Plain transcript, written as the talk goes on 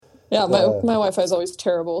Yeah, my Wi-Fi is always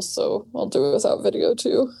terrible, so I'll do it without video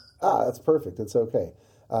too. That's perfect. It's okay.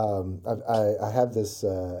 I have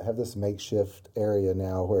this makeshift area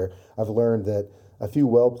now where I've learned that a few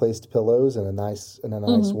well-placed pillows and a nice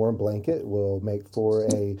warm blanket will make for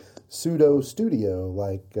a pseudo studio,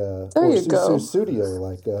 like studio,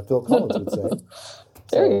 like Phil Collins would say.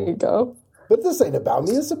 There you go. But this ain't about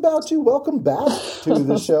me. It's about you. Welcome back to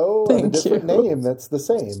the show. Thank a different you. name that's the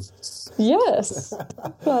same. Yes.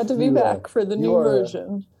 Glad to be back for the new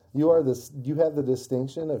version. You have the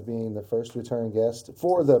distinction of being the first return guest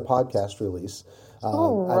for the podcast release.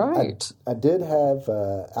 All right. I did have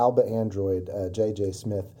Alba Android, JJ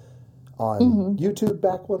Smith, on YouTube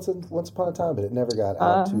back once upon a time, but it never got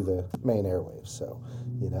out to the main airwaves. So,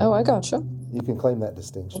 Oh, I gotcha. You can claim that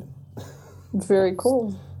distinction. Very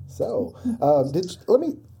cool. So,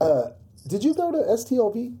 did you go to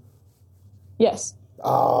STLV? Yes.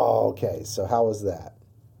 Oh, okay. So how was that?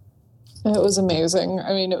 It was amazing.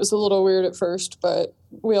 I mean, it was a little weird at first, but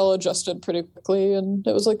we all adjusted pretty quickly, and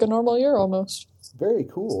it was like a normal year almost. Very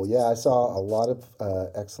cool. Yeah, I saw a lot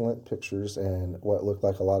of excellent pictures and what looked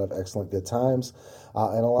like a lot of excellent good times,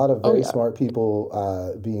 and a lot of very smart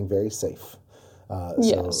people being very safe.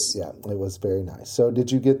 Yes. So, yeah, it was very nice. So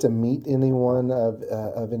did you get to meet anyone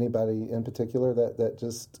of anybody in particular that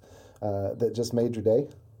just made your day?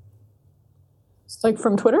 Like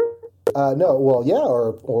from Twitter? No, well, yeah,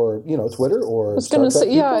 or Twitter or. I was going to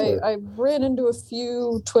say, I ran into a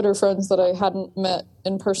few Twitter friends that I hadn't met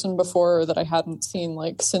in person before, or that I hadn't seen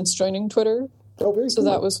like since joining Twitter. Oh, very cool. So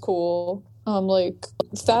that was cool. Like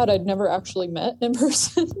Thad, I'd never actually met in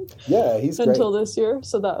person. Yeah, he's great. Until this year,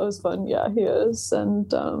 so that was fun. Yeah, he is,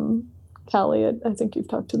 and Callie, I think you've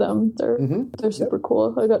talked to them. They're super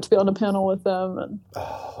cool. I got to be on a panel with them and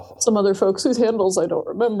some other folks whose handles I don't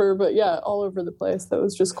remember, but yeah, all over the place. That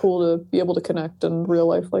was just cool to be able to connect in real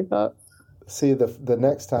life like that. See, the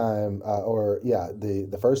next time,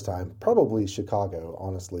 the first time, probably Chicago,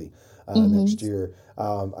 honestly, next year.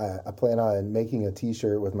 I plan on making a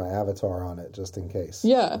T-shirt with my avatar on it, just in case.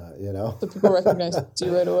 Yeah, so people recognize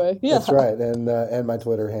you right away. Yeah, that's right, and my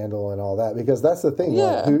Twitter handle and all that, because that's the thing.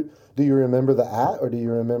 Yeah. Like, do you remember the @ or do you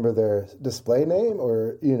remember their display name,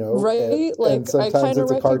 or right? And sometimes I kind of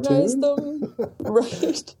recognize cartoon. them,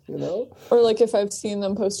 right? Or like if I've seen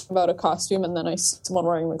them post about a costume and then I see someone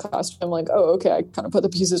wearing the costume, I'm like, oh, okay, I kind of put the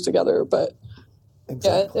pieces together, but.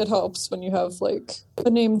 Exactly. Yeah, it helps when you have like a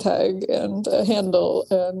name tag and a handle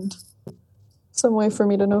and some way for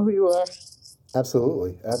me to know who you are.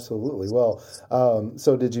 Absolutely. Well,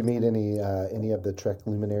 so did you meet any of the Trek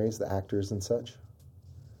luminaries, the actors and such?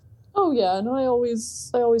 Oh yeah, no, I always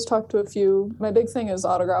talk to a few. My big thing is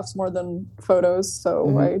autographs more than photos,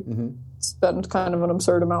 so I spend kind of an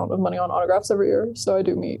absurd amount of money on autographs every year. So I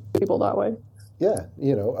do meet people that way. Yeah,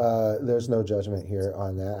 there's no judgment here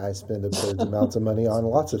on that. I spend absurd amounts of money on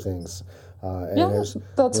lots of things.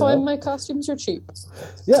 That's why my costumes are cheap.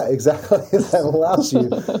 Yeah, exactly. That allows you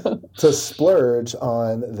to splurge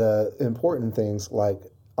on the important things like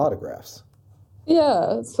autographs.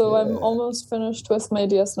 Yeah, so I'm almost finished with my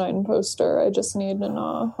DS9 poster. I just need an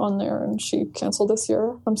on there, and she canceled this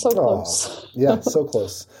year. I'm so close. Yeah, so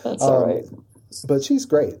close. That's all right. But she's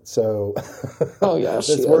great, so oh yeah,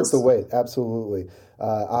 it's worth the wait. Absolutely.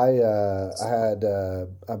 I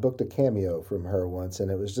booked a cameo from her once, and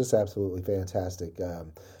it was just absolutely fantastic.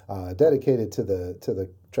 Dedicated to the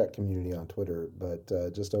Trek community on Twitter, but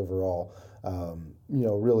just overall,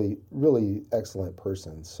 really, really excellent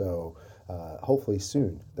person. So hopefully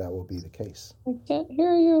soon that will be the case. I can't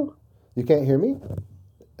hear you. You can't hear me?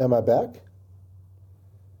 Am I back?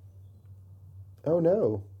 Oh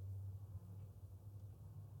no.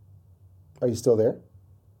 Are you still there?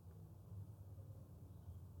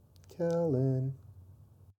 Kellen.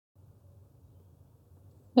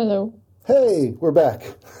 Hello. Hey, we're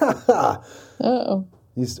back. Uh-oh.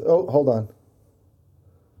 Hold on.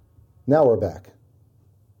 Now we're back.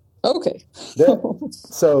 Okay.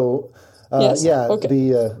 So, yes. Okay.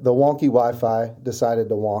 The wonky Wi-Fi decided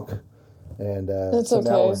to wonk. And that's so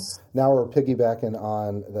okay. now we're piggybacking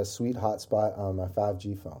on the sweet hotspot on my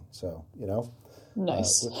 5G phone. So,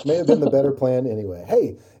 nice. Which may have been the better plan anyway.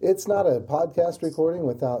 Hey, it's not a podcast recording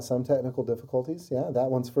without some technical difficulties. Yeah,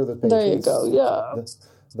 that one's for the patrons. There you go. Yeah.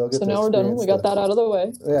 They'll get so now we're done. We got that out of the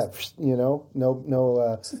way. Yeah, no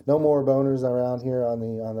more boners around here on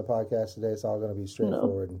the podcast today. It's all going to be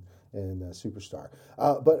straightforward and superstar.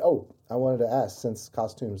 But I wanted to ask, since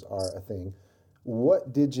costumes are a thing,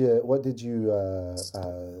 did you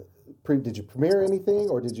premiere anything,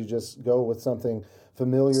 or did you just go with something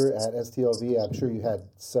familiar at STLV? I'm sure you had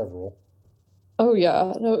several. Oh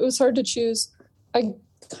yeah, no, it was hard to choose. I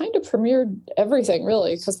kind of premiered everything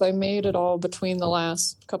really, because I made it all between the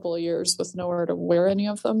last couple of years with nowhere to wear any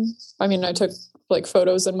of them. I mean, I took like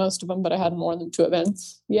photos in most of them, but I hadn't worn them to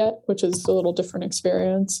events yet, which is a little different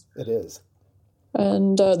experience. It is.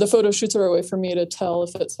 And the photo shoots are a way for me to tell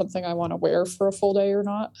if it's something I want to wear for a full day or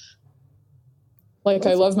not. Like,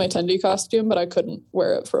 I love my Tendi costume, but I couldn't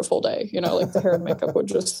wear it for a full day. You know, like the hair and makeup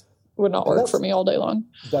would not work for me all day long.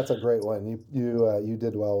 That's a great one. You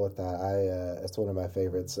did well with that. It's one of my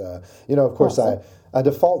favorites. You know, of course, awesome. I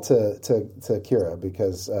default to Kira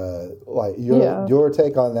because like your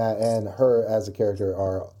take on that and her as a character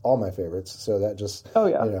are all my favorites. So that just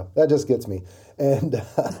you know, that just gets me. And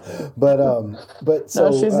but so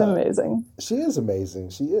no, she's amazing. She is amazing.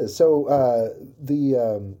 She is. So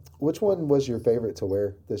which one was your favorite to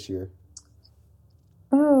wear this year?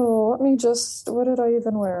 Oh, what did I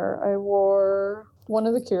even wear? I wore one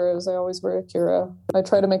of the Kiras. I always wear a Kira. I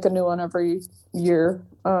try to make a new one every year.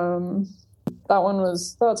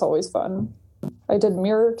 That's always fun. I did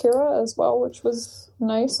Mirror Kira as well, which was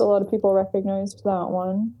nice. A lot of people recognized that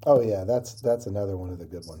one. Oh yeah, that's another one of the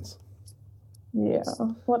good ones. Yeah.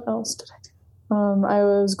 What else did I do? I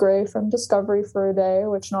was Gray from Discovery for a day,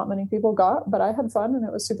 which not many people got, but I had fun and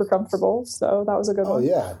it was super comfortable. So that was a good one. Oh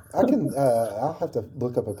yeah, I can. I'll have to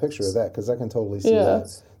look up a picture of that because I can totally see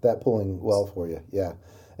that pulling well for you. Yeah.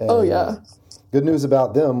 And, good news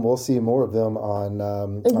about them. We'll see more of them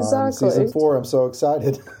on season 4. I'm so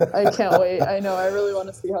excited. I can't wait. I know. I really want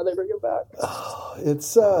to see how they bring it back.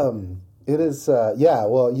 It is. Yeah.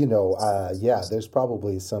 Well, you know. Yeah. There's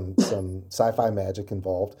probably some sci-fi magic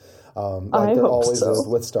involved. Like there always is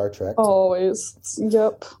with Star Trek. Always.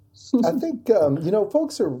 Yep. I think you know,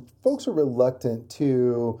 folks are reluctant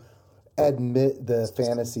to admit the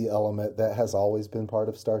fantasy element that has always been part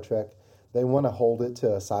of Star Trek. They want to hold it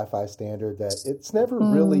to a sci-fi standard that it's never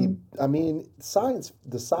really. I mean,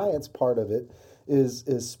 the science part of it is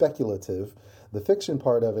speculative. The fiction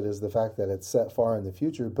part of it is the fact that it's set far in the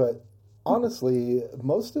future. But honestly,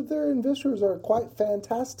 most of their adventures are quite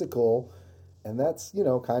fantastical. And that's, you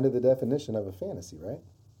know, kind of the definition of a fantasy, right?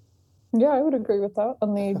 Yeah, I would agree with that.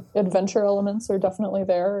 And the adventure elements are definitely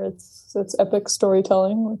there. It's epic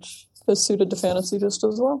storytelling, which is suited to fantasy just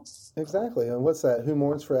as well. Exactly. And what's that? Who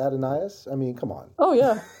Mourns for Adonais? I mean, come on. Oh,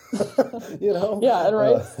 yeah. You know? Yeah, and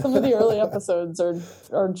right. Some of the early episodes are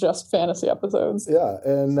just fantasy episodes. Yeah,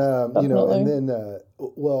 and, you know, and then,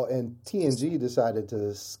 and TNG decided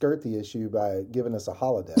to skirt the issue by giving us a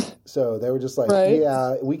holodeck. So they were just like,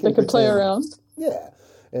 yeah, we can. They could play around. Yeah.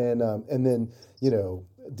 And then, you know,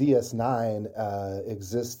 DS9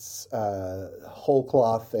 exists whole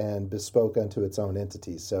cloth and bespoke unto its own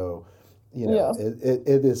entity. So, you know,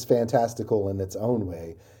 it is fantastical in its own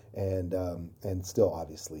way. And still,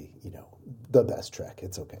 obviously, you know, the best Trek.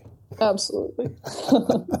 It's okay. Absolutely.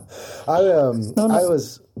 I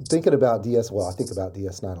was thinking about I think about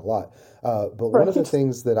DS9 a lot. But one of the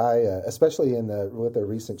things that I, especially with the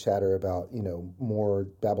recent chatter about, you know, more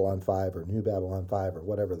Babylon 5 or new Babylon 5 or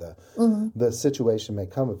whatever the situation may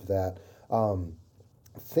come of that,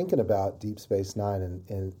 thinking about Deep Space Nine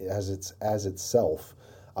and as itself.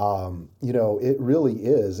 You know, it really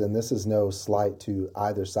is, and this is no slight to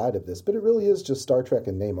either side of this, but it really is just Star Trek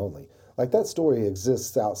in name only. Like, that story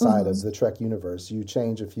exists outside of the Trek universe. You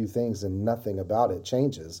change a few things and nothing about it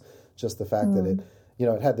changes. Just the fact that it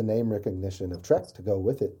had the name recognition of Trek to go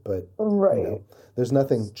with it, but you know, there's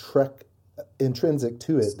nothing Trek intrinsic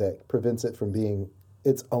to it that prevents it from being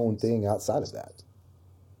its own thing outside of that.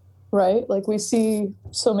 Right? Like, we see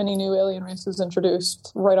so many new alien races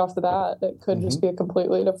introduced right off the bat. It could just be a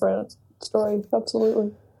completely different story.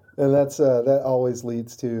 Absolutely. And that always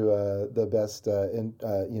leads to the best,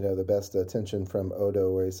 the best attention from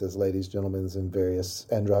Odo, where he says, "Ladies, gentlemen, and various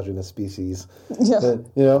androgynous species." Yeah. And,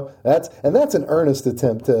 you know, that's an earnest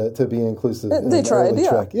attempt to be inclusive. They tried,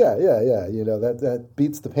 Trek. Yeah. You know, that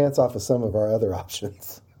beats the pants off of some of our other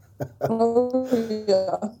options. Oh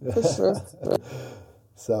yeah, for sure.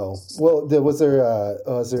 So, well, was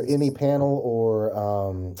there any panel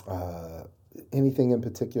or anything in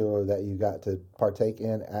particular that you got to partake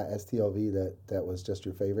in at STLV that was just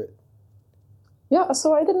your favorite? Yeah,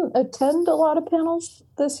 so I didn't attend a lot of panels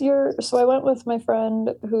this year. So I went with my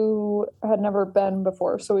friend who had never been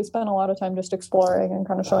before. So we spent a lot of time just exploring and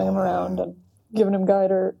kind of showing him around and giving him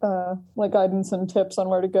guidance and tips on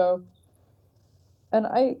where to go. And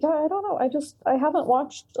I don't know. I haven't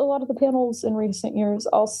watched a lot of the panels in recent years.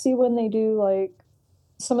 I'll see when they do, like,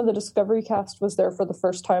 some of the Discovery cast was there for the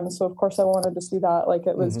first time. So, of course, I wanted to see that. Like,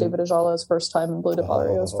 it was David Ajala's first time and Blue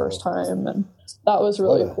DePalario's first time. And that was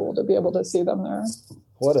really cool to be able to see them there.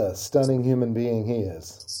 What a stunning human being he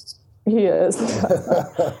is. He is.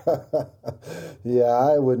 Yeah,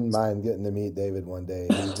 I wouldn't mind getting to meet David one day.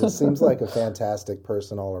 He just seems like a fantastic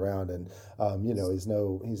person all around, and he's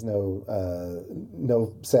no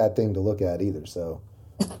sad thing to look at either. So.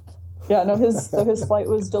 Yeah, no, his flight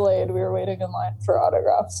was delayed. We were waiting in line for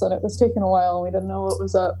autographs, and it was taking a while, and we didn't know what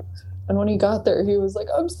was up. And when he got there, he was like,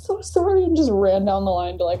 "I'm so sorry," and just ran down the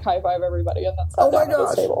line to like high five everybody, and then sat down at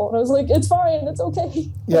his table. And I was like, "It's fine, it's okay."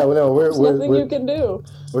 Yeah, well, no, there's nothing you can do.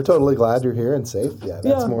 We're totally glad you're here and safe. Yeah,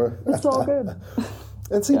 that's more. It's all good.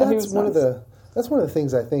 And see, that's one of the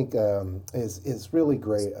things I think is really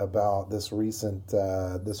great about this recent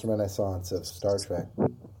this renaissance of Star Trek.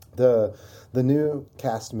 The new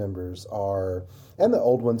cast members are, and the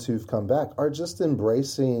old ones who've come back, are just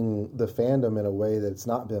embracing the fandom in a way that's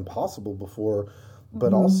not been possible before.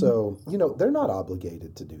 But also, they're not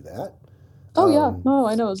obligated to do that. Oh yeah, no,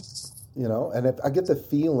 I know. And if I get the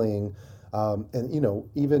feeling, and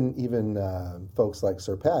even folks like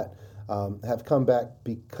Sir Pat have come back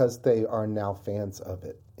because they are now fans of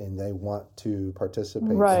it and they want to participate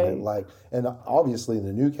in it. And obviously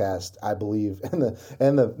the new cast, I believe, and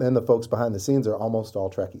the folks behind the scenes are almost all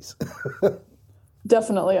Trekkies.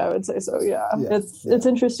 Definitely, I would say so. Yeah. It's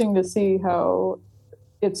interesting to see how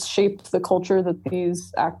it's shaped the culture that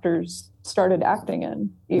these actors started acting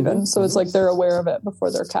in, even. So it's like they're aware of it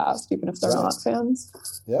before they're cast, even if they're not fans.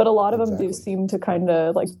 Yep, but a lot of them do seem to kind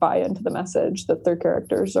of like buy into the message that their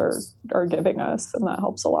characters are giving us, and that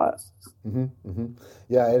helps a lot.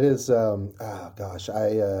 Yeah, it is.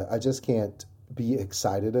 I just can't be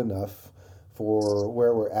excited enough for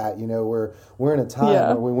where we're at. We're in a time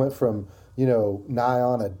where we went from nigh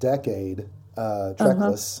on a decade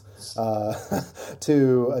Trekless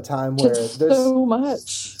to a time where there's so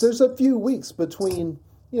much. There's a few weeks between.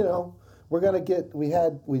 We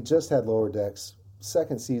just had Lower Decks.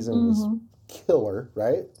 Second season was killer,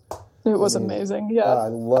 right? It was amazing. Yeah, I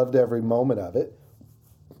loved every moment of it.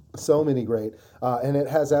 So many great, and it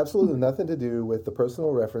has absolutely nothing to do with the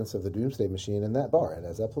personal reference of the Doomsday Machine in that bar. It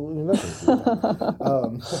has absolutely nothing to do with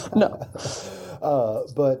that. No.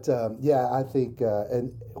 But I think,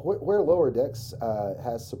 and where Lower Decks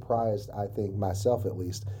has surprised, I think, myself at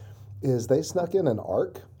least, is they snuck in an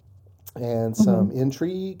arc and some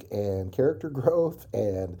intrigue and character growth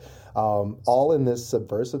and all in this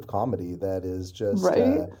subversive comedy that is just,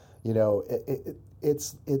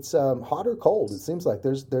 It's hot or cold. It seems like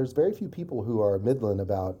there's very few people who are middling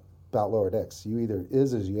about Lower Decks. You either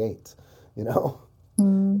is as you ain't,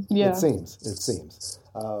 It seems.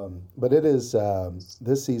 But it is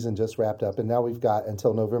this season just wrapped up, and now we've got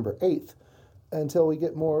until November 8th until we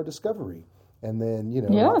get more Discovery. And then,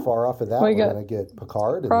 not far off of that, we're going to get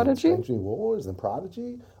Picard and Strange New Wars and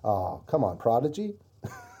Prodigy. Oh, come on, Prodigy.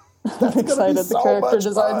 I'm excited. The character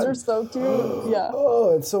designs are so cute. Yeah.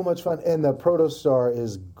 Oh, it's so much fun. And the Protostar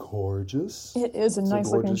is gorgeous. It is a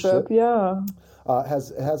nice looking ship. Yeah. It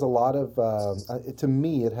has a lot of, to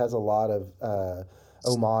me, it has a lot of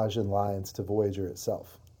homage and lines to Voyager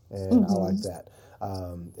itself. And I like that.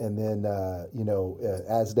 And then,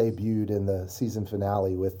 as debuted in the season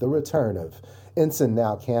finale with the return of Ensign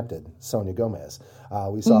now Captain Sonia Gomez,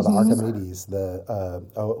 we saw the Archimedes, the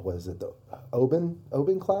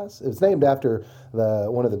Oben class? It was named after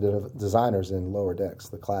one of the designers in Lower Decks,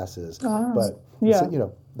 the classes. But,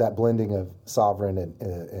 that blending of Sovereign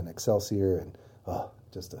and Excelsior, and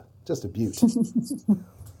just a beaut.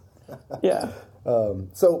 Yeah.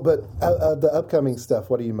 The upcoming stuff,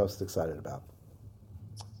 what are you most excited about?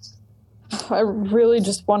 I really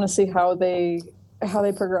just want to see how they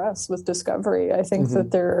progress with Discovery. I think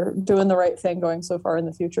that they're doing the right thing going so far in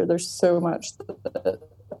the future. There's so much that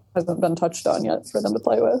hasn't been touched on yet for them to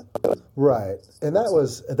play with. Right. And that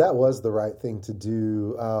was the right thing to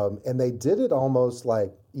do. And they did it almost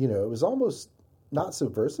like, it was almost not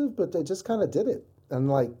subversive, but they just kind of did it. And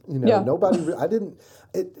nobody,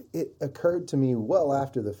 it occurred to me well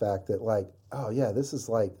after the fact that this is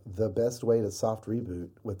like the best way to soft reboot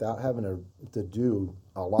without having to do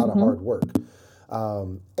a lot of hard work.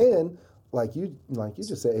 And like you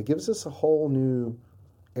just said, it gives us a whole new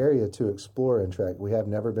area to explore in Trek. We have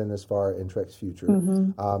never been this far in Trek's future.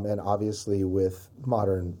 And obviously with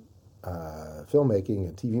modern filmmaking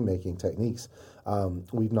and TV making techniques,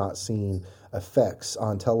 we've not seen effects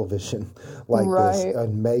on television like this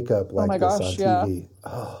and makeup like this on TV.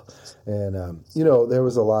 Oh. And, there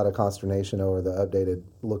was a lot of consternation over the updated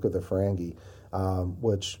look of the Ferengi,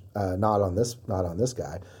 which not on this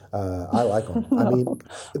guy. I like them. I mean,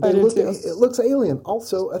 it looks alien.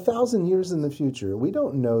 Also, 1,000 years in the future, we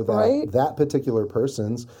don't know that particular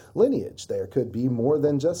person's lineage. There could be more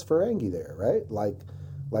than just Ferengi there, right?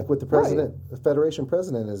 Like with the president, the Federation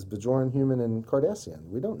president is Bajoran, Human, and Cardassian.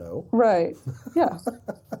 We don't know. Right. Yeah.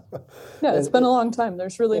 Yeah, it's been a long time.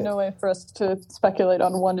 There's really no way for us to speculate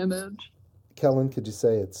on one image. Kellen, could you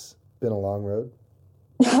say it's been a long road?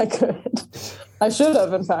 I could. I should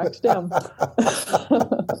have, in fact. Damn.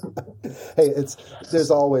 Hey,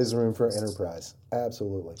 there's always room for Enterprise.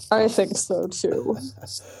 Absolutely. I think so too.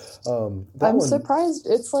 I'm surprised.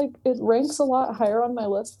 It's like it ranks a lot higher on my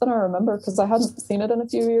list than I remember because I hadn't seen it in a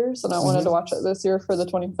few years, and I wanted to watch it this year for the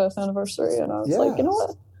 25th anniversary. And I was like, you know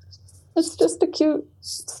what? It's just a cute,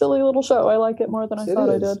 silly little show. I like it more than I thought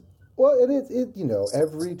I did. Well, it you know,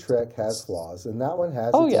 every Trek has flaws, and that one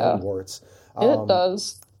has its own warts. It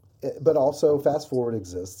does. But also, Fast Forward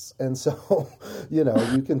exists, and so you know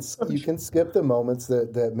you can skip the moments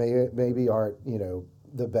that maybe aren't, you know,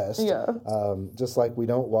 the best. Yeah. Just like we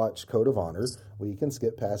don't watch Code of Honor, we can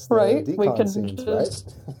skip past the decon scenes, right?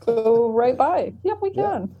 Go right by. Yep, we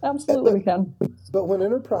can. Yeah. Absolutely, we can. But when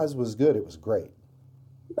Enterprise was good, it was great.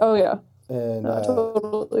 Oh yeah. And I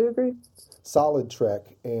totally agree. Solid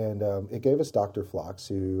Trek, and it gave us Dr. Phlox,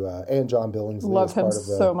 who and John Billingsley. Love him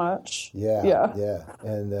so much. Yeah.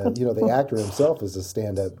 And you know, the actor himself is a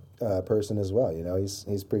stand-up person as well. You know,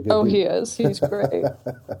 he's pretty good. Oh, he is. He's great.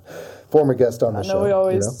 Former guest on the show. We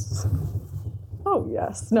always. You know? Oh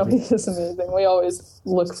yes, no, he is amazing. We always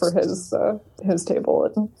look for his table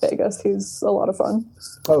in Vegas. He's a lot of fun.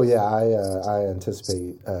 Oh yeah, I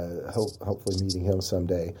anticipate hopefully meeting him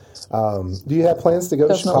someday. Do you have plans to go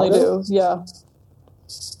to Chicago? Definitely do. Yeah.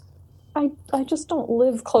 I just don't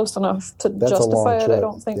live close enough to justify it. I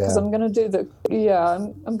don't think, because I'm going to do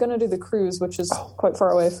I'm going to do the cruise, which is quite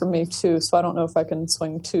far away from me too. So I don't know if I can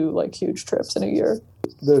swing 2 like huge trips in a year.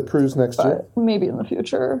 The cruise next year? Maybe in the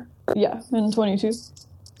future. Yeah, in 22.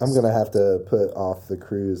 I'm going to have to put off the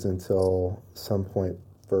cruise until some point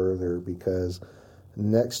further, because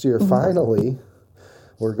next year finally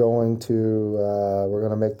we're going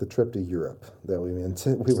to make the trip to Europe that we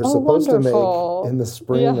were supposed to make in the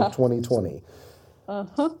spring of 2020.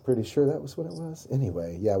 Pretty sure that was what it was.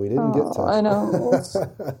 Anyway, yeah, we didn't get to. I know.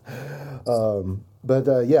 But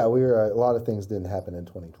a lot of things didn't happen in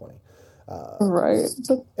 2020. Right,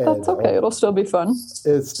 but that's okay. It'll still be fun.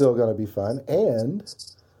 It's still going to be fun. And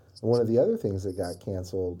one of the other things that got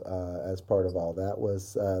canceled as part of all that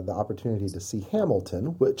was the opportunity to see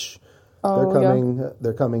Hamilton, which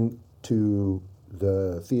they're coming to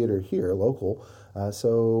the theater here, local.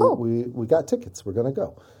 So we got tickets. We're going to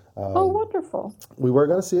go. Wonderful. We were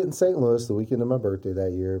going to see it in St. Louis the weekend of my birthday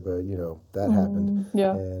that year, but, you know, that happened.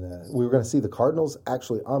 Yeah. And we were going to see the Cardinals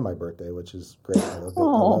actually on my birthday, which is great. I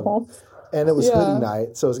love it. And it was hoodie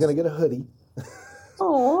night, so I was going to get a hoodie. It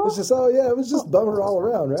was just, it was just bummer all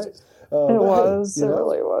around, right? It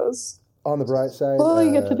really was. On the bright side. Well,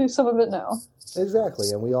 you get to do some of it now.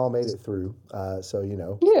 Exactly, and we all made it through, so, you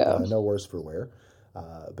know, no worse for wear.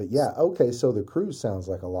 But so the cruise sounds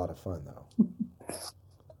like a lot of fun, though.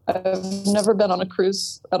 I've never been on a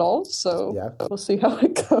cruise at all, so we'll see how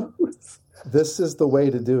it goes. This is the way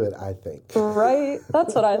to do it, I think. Right?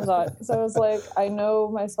 That's what I thought. So I was like, I know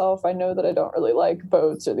myself. I know that I don't really like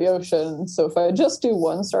boats or the ocean. So if I just do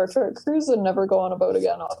one Star Trek cruise and never go on a boat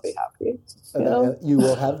again, I'll be happy. You know? You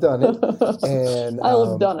will have done it. And I'll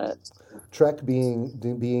have done it. Trek being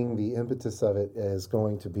the impetus of it is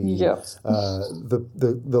going to be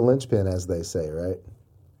the linchpin, as they say, right?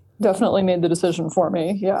 Definitely made the decision for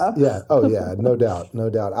me. Yeah. Yeah. Oh, yeah. No doubt. No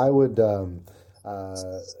doubt. I would.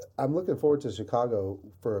 I'm looking forward to Chicago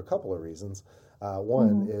for a couple of reasons.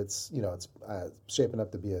 One, it's shaping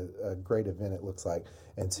up to be a great event. It looks like,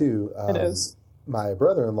 and two, it is. My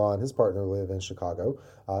brother-in-law and his partner live in Chicago,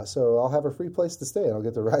 so I'll have a free place to stay, and I'll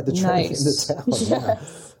get to ride the train into town.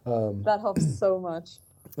 Yes. That helps so much.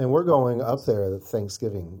 And we're going up there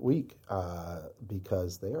Thanksgiving week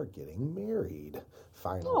because they are getting married.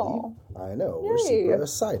 Finally, I know. We're super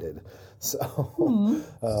excited. So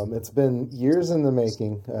it's been years in the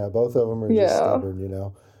making. Both of them are just stubborn, you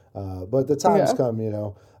know. But the time's come, you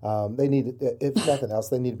know. They need, if nothing else,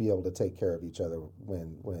 they need to be able to take care of each other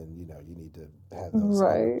when you know you need to have those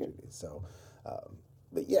opportunities. So,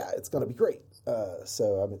 but yeah, it's going to be great.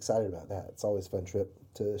 So I'm excited about that. It's always a fun trip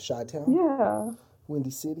to Chi-Town. Yeah. Windy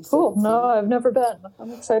City. Cool. No, I've never been.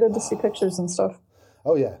 I'm excited to see pictures and stuff.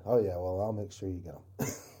 Oh yeah. Well, I'll make sure you go.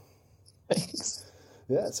 Thanks.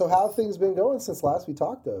 Yeah. So how have things been going since last we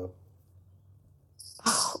talked, though?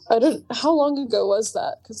 How long ago was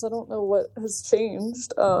that? Because I don't know what has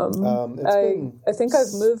changed. I think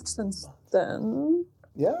I've moved since then.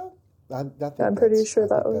 Yeah, I think I'm pretty sure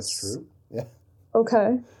that's true. Yeah.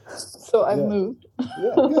 Okay. So I've moved.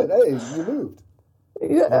 Yeah. Good. Hey, you moved.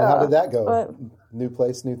 Yeah. How did that go? New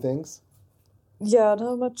place, new things? Yeah,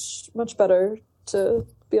 no, much better to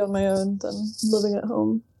be on my own than living at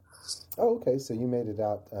home. Oh, okay. So you made it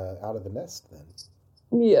out of the nest then.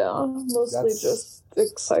 Yeah, mostly just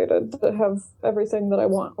excited to have everything that I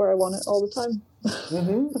want where I want it all the time.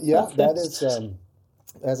 Yeah, that is.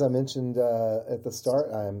 As I mentioned at the start,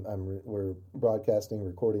 we're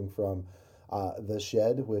recording from the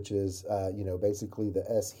shed, which is basically the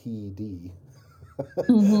SHD.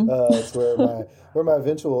 It's where my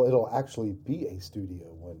eventual it'll actually be a studio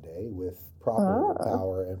one day with proper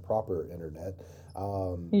power and proper internet.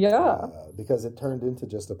 Because it turned into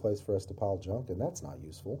just a place for us to pile junk, and that's not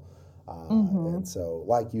useful. And so,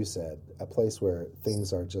 like you said, a place where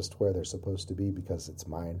things are just where they're supposed to be because it's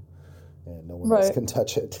mine, and no one else can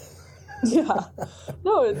touch it. Yeah,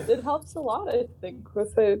 no, it helps a lot. I think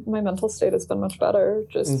with my mental state has been much better,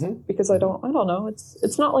 just because I don't know.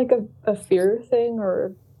 It's not like a fear thing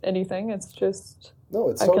or anything. It's just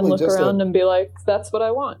it's I totally can look around and be like, that's what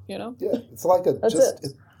I want. Yeah, it's like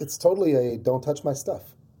it's totally a don't touch my stuff.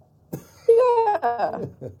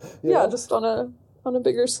 Yeah, just on a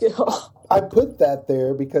bigger scale. I put that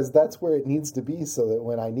there because that's where it needs to be, so that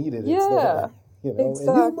when I need it, it's there. Exactly.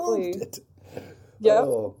 And you moved it. Yeah.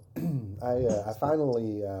 I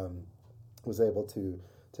finally was able to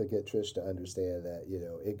get Trish to understand that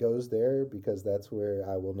it goes there because that's where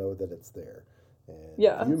I will know that it's there.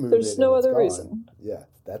 And there's no other reason. Yeah,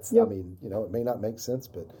 that's. I mean, it may not make sense,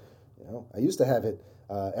 but I used to have it.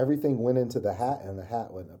 Everything went into the hat, and the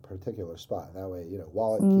hat went in a particular spot. That way,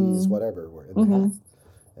 wallet, keys, whatever, were in the hat.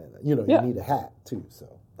 And you need a hat too.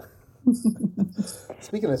 So,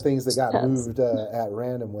 speaking of things that got moved at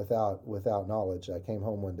random without knowledge, I came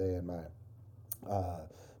home one day and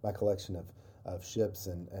my collection of ships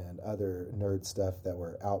and other nerd stuff that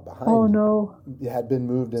were out behind had been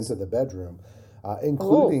moved into the bedroom,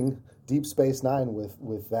 including Deep Space Nine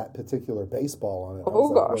with that particular baseball on it. Gosh.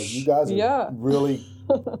 Well, you guys are really,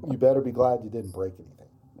 you better be glad you didn't break anything.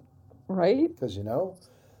 Right? Because,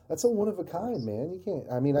 that's a one of a kind, man. You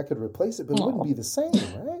can't, I could replace it, but it wouldn't be the same,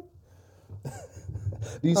 right?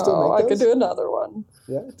 Do you still make those? I could do another one.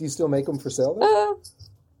 Yeah? Do you still make them for sale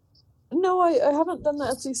then? No, I haven't done the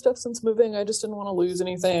Etsy stuff since moving. I just didn't want to lose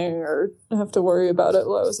anything or have to worry about it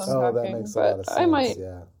while I was unpacking. Oh, that makes a lot of sense.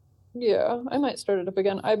 I might start it up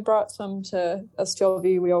again. I brought some to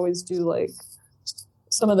STLV. We always do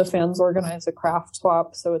some of the fans organize a craft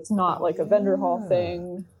swap, so it's not like a vendor hall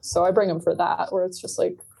thing. So I bring them for that, where it's just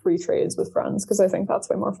free trades with friends, because I think that's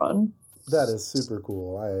way more fun. That is super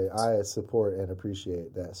cool. I support and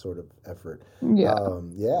appreciate that sort of effort. Yeah.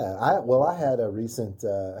 I had a recent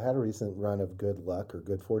run of good luck, or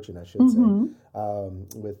good fortune, I should say,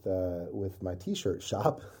 with my T-shirt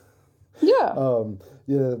shop. Yeah.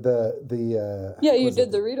 You did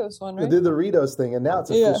the Ritos one, right? I did the Ritos thing, and now it's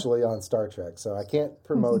officially on Star Trek, so I can't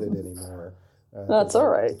promote it anymore. That's all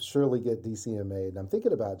right. Surely get DCMA, and I'm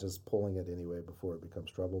thinking about just pulling it anyway before it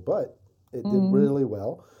becomes trouble, but it did really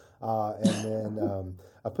well. And then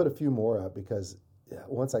I put a few more up because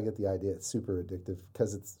once I get the idea, it's super addictive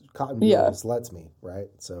because it's Cotton Beer just lets me, right?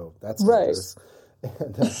 So that's dangerous.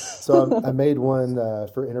 And so I made one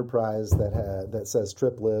for Enterprise that says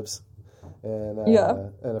Trip Lives, and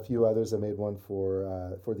a few others. I made one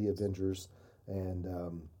for the Avengers, and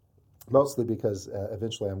mostly because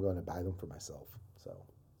eventually I'm going to buy them for myself. So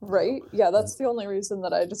right, that's the only reason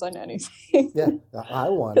that I design anything. I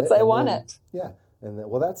want it because I want it. Yeah. And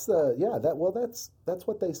that's that's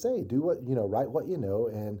what they say. Do what write what you know,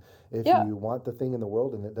 and if you want the thing in the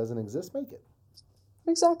world and it doesn't exist, make it.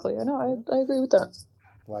 Exactly. I know. I agree with that.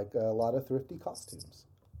 Like a lot of thrifty costumes.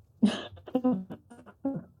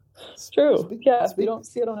 It's true. If you don't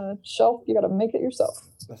see it on a shelf, you got to make it yourself.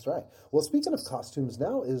 That's right. Well, speaking of costumes,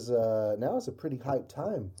 now is a pretty hype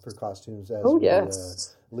time for costumes as we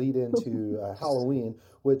lead into Halloween,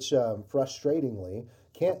 which frustratingly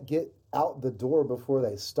can't get out the door before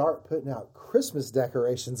they start putting out Christmas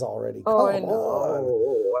decorations already. Come I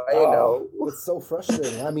know. I know. It's so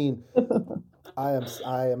frustrating. I mean, I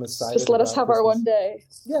am excited. Just let us have Christmas. Our one day.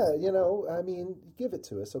 Yeah, give it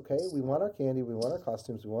to us, okay? We want our candy. We want our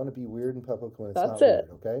costumes. We want to be weird in public when it's not weird,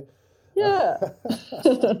 okay? Yeah.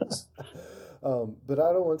 But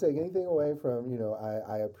I don't want to take anything away from,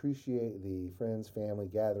 I appreciate the friends, family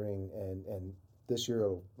gathering, and this year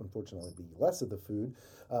it'll unfortunately be less of the food,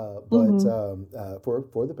 but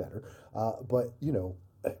for the better. But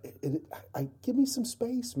give me some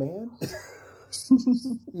space, man.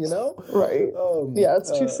 Right?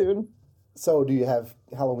 It's too soon. So, do you have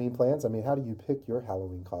Halloween plans? I mean, how do you pick your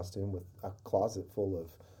Halloween costume with a closet full of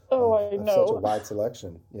I know. such a wide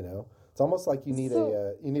selection? It's almost like you need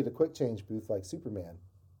So you need a quick change booth like Superman.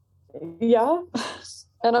 yeah,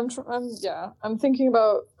 and I'm thinking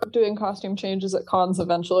about doing costume changes at cons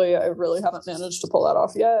eventually. I really haven't managed to pull that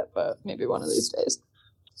off yet, but maybe one of these days.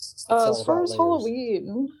 It's all As far about as layers.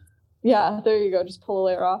 Halloween, yeah, there you go. Just pull a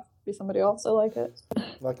layer off, be somebody else. I like it.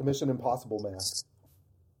 Like a Mission Impossible mask.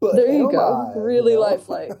 But There you am go. I, Really you know?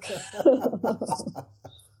 lifelike.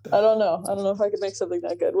 I don't know. I don't know if I could make something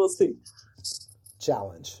that good. We'll see.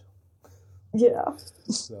 Challenge. Yeah.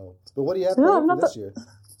 So, but what do you have No, planned I'm for not this year?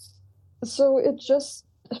 So it just,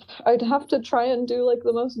 I'd have to try and do like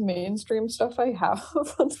the most mainstream stuff I have,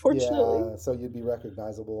 unfortunately. Yeah, so you'd be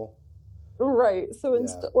recognizable. Right. So Yeah.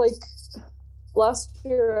 instead, like last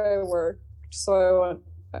year I worked, so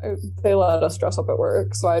they let us dress up at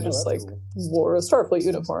work. So I just that's like cool. wore a Starfleet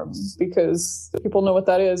uniform because people know what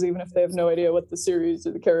that is, even if they have no idea what the series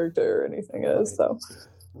or the character or anything is. So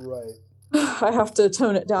Right. I have to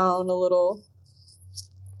tone it down a little.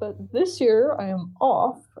 But this year I am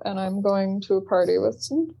off and I'm going to a party with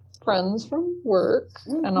some friends from work,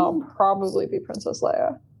 and I'll probably be Princess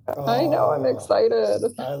Leia. I know, I'm excited.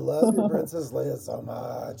 I love your Princess Leia so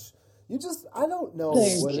much. You just, I don't know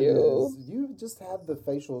Thank what you. it is. You just have the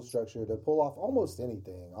facial structure to pull off almost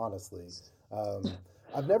anything, honestly.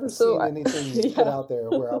 I've never seen anything you put out there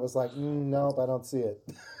where I was like, nope, I don't see it.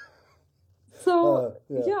 So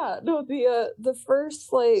the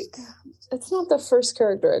first, like, it's not the first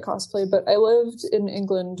character I cosplay, but I lived in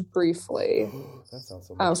England briefly That sounds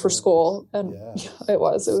so much for fun. school, and Yeah. it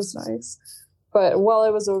was nice. But while I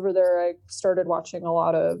was over there, I started watching a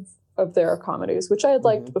lot of their comedies, which I had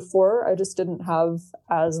liked before. I just didn't have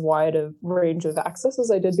as wide a range of access as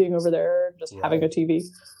I did being over there, just having a TV.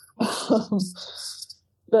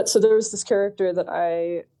 But so there was this character that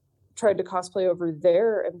I tried to cosplay over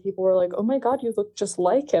there, and people were like, oh my god, you look just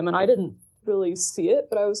like him. And I didn't really see it,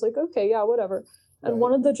 but I was like, okay, yeah, whatever. And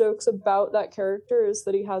one of the jokes about that character is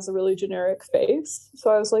that he has a really generic face.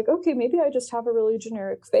 So I was like, okay, maybe I just have a really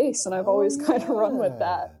generic face, and I've always kind of run with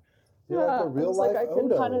that. You're like a real life I can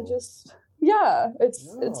Odo. kind of just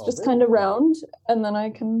it's just kind of round, and then I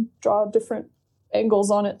can draw different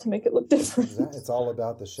angles on it to make it look different. It's all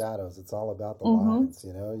about the shadows. It's all about the lines.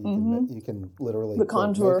 You know, you can literally the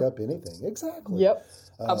contour. make up anything. Exactly. Yep.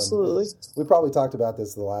 Absolutely. We probably talked about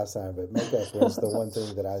this the last time, but makeup was the one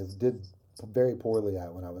thing that I did very poorly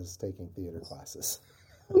at when I was taking theater classes.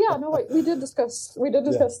 Yeah, no, wait, we did discuss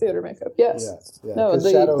theater makeup. Yes. Yeah. No,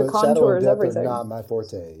 the shadow contour and is depth everything. are not my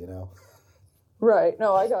forte, you know. Right.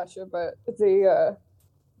 No, I got you, but you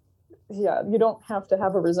don't have to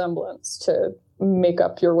have a resemblance to make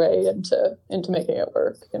up your way into making it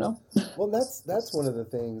work, you know. Well, that's one of the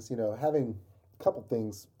things, you know, having a couple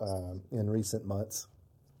things in recent months.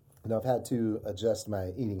 You know, I've had to adjust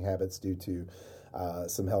my eating habits due to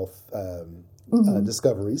some health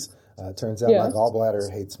discoveries. Turns out my gallbladder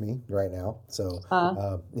hates me right now. So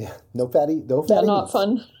no fatty not meats.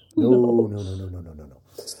 fun. No.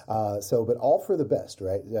 So, but all for the best,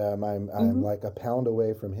 right? I'm like a pound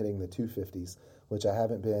away from hitting the 250s, which I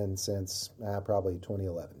haven't been since probably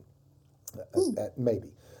 2011,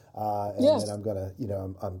 maybe. And then I'm gonna, you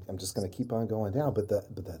know, I'm just gonna keep on going down. But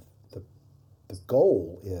the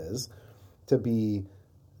goal is to be,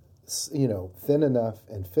 you know, thin enough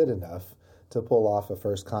and fit enough to pull off a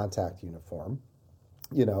first contact uniform,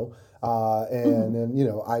 you know, and then, you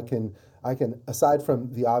know, I can, aside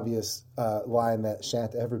from the obvious line that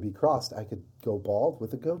shan't ever be crossed, I could go bald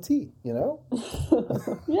with a goatee, you know?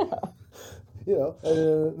 Yeah. You know,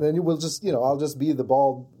 and then you will just, you know, I'll just be the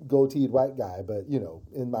bald goateed white guy, but, you know,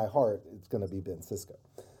 in my heart, it's going to be Ben Sisko.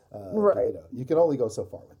 Right. You know, you can only go so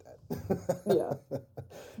far with that. Yeah.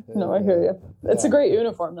 No, I hear you. It's a great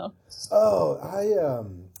uniform, though. Oh,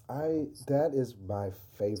 that is my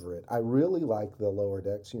favorite. I really like the Lower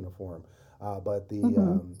Decks uniform, but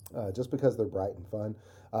the just because they're bright and fun.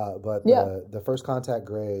 But the First Contact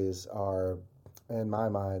grays are, in my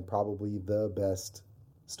mind, probably the best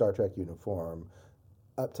Star Trek uniform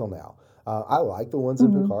up till now. I like the ones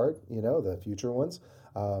in Picard, you know, the future ones.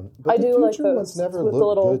 But I the do future like those ones never with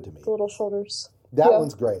look good to me. The little shoulders. That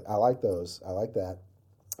one's great. I like those. I like that.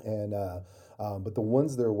 And but the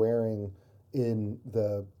ones they're wearing in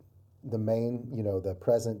the main, you know, the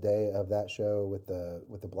present day of that show with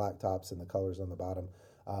the black tops and the colors on the bottom,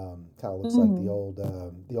 kind of looks like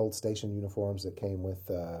the old station uniforms that came with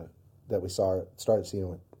that we started seeing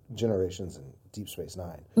with Generations and Deep Space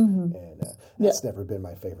Nine, and that's never been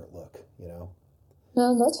my favorite look. You know.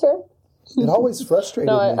 No, that's fair. It always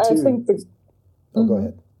frustrated me too. I think go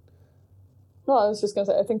ahead. No, I was just gonna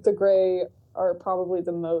say I think the gray are probably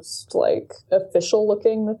the most like official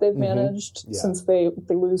looking that they've managed since they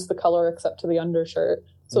lose the color except to the undershirt.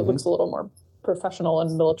 So it looks a little more professional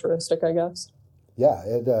and militaristic, I guess. Yeah,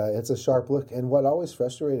 it's a sharp look. And what always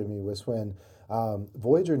frustrated me was when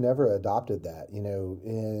Voyager never adopted that,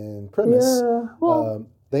 in premise. Yeah, well,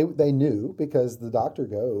 they knew because the Doctor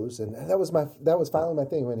goes, and that was finally my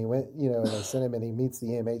thing when he went, and they sent him and he meets the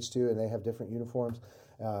EMH2 and they have different uniforms.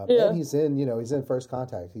 And he's in First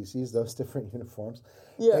Contact. He sees those different uniforms.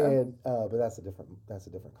 Yeah. And but that's a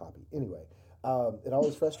different copy. Anyway, it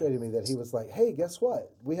always frustrated me that he was like, "Hey, guess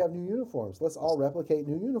what? We have new uniforms. Let's all replicate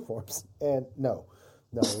new uniforms." And no,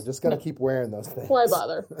 we're just gonna keep wearing those things. Why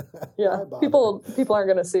bother? Yeah, Why bother? People aren't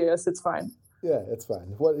gonna see us. It's fine. Yeah, it's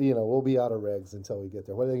fine. We'll be out of regs until we get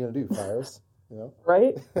there. What are they gonna do? Fire us?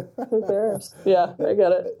 Right? Who cares? Yeah, I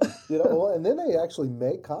get it. And then they actually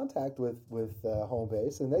make contact with home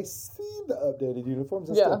base, and they see the updated uniforms.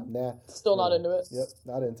 And still not into it. Yep,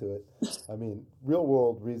 not into it. I mean, real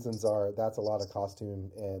world reasons are that's a lot of costume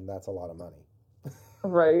and that's a lot of money.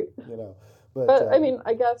 Right. But I mean,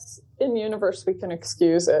 I guess in universe we can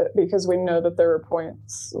excuse it because we know that there are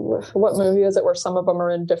points. What movie is it where some of them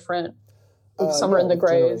are in different? Some are in the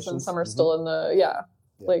grays and some are still in the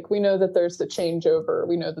Like, we know that there's the changeover.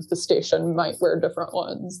 We know that the station might wear different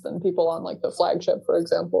ones than people on, like, the flagship, for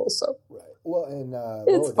example. So, right. Well, and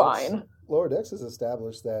it's fine. Lower Decks has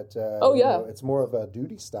established that it's more of a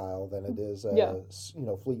duty style than it is,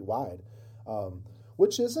 fleet wide,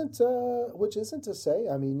 which isn't to say.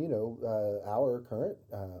 I mean, our current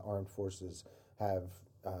armed forces have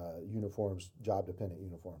uniforms, job dependent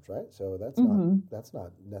uniforms, right? So that's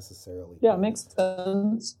not necessarily makes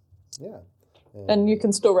sense. Yeah. And you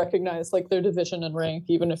can still recognize like their division and rank,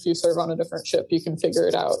 even if you serve on a different ship, you can figure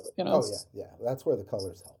it out. Oh yeah. That's where the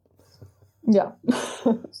colors help. Yeah.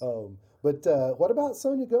 But what about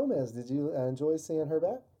Sonia Gomez? Did you enjoy seeing her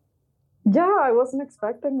back? Yeah, I wasn't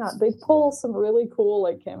expecting that. They pull some really cool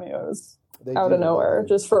like cameos out of nowhere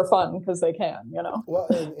just for fun because they can, Well,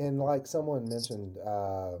 and like someone mentioned,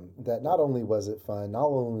 that not only was it fun, not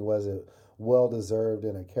only was it well deserved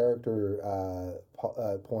in a character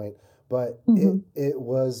point. But it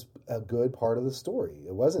was a good part of the story.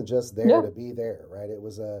 It wasn't just there to be there, right? It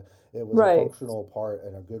was a functional part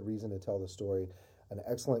and a good reason to tell the story. An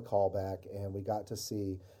excellent callback, and we got to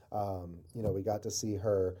see,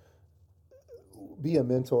 her be a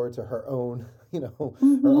mentor to her own, her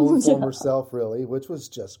own former self, really, which was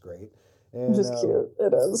just great. And just cute.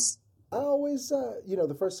 It is. I always,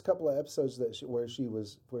 the first couple of episodes where she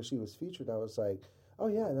was featured, I was like, oh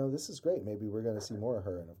yeah, no, this is great. Maybe we're going to see more of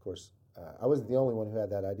her. And of course, I wasn't the only one who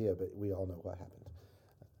had that idea, but we all know what happened.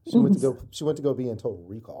 She went to go be in Total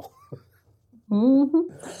Recall.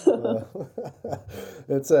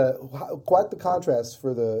 It's quite the contrast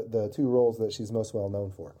for the two roles that she's most well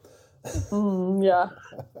known for. Yeah.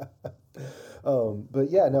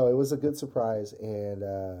 But yeah, no, it was a good surprise, and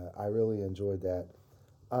I really enjoyed that.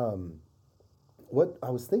 What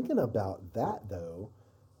I was thinking about that though,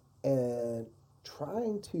 and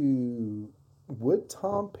would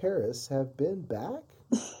Tom Paris have been back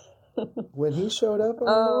when he showed up on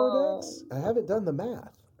Lower Decks? I haven't done the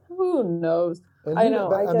math. Who knows? I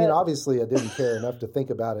know. I mean, obviously, I didn't care enough to think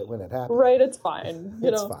about it when it happened. Right, it's fine.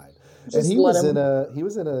 It's fine. And he was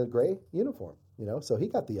in a gray uniform, so he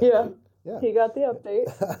got the update. Yeah, he got the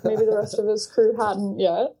update. Maybe the rest of his crew hadn't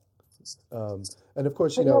yet. And of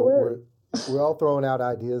course, we're all throwing out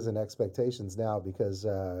ideas and expectations now because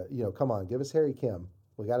come on, give us Harry Kim.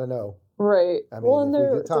 We got to know. Right. I mean,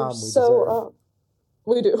 if we get Tom, we deserve.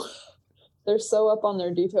 We do. They're so up on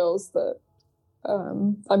their details that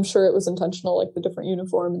I'm sure it was intentional, like the different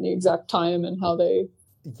uniform and the exact time and how they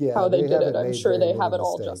did it. I'm sure they have it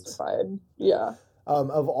all justified. Yeah.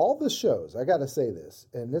 Of all the shows, I got to say this,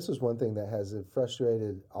 and this is one thing that has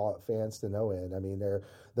frustrated all fans to no end. I mean, there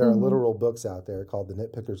are literal books out there called The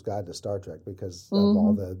Nitpicker's Guide to Star Trek because of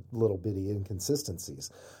all the little bitty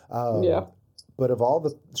inconsistencies. But of all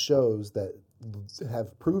the shows that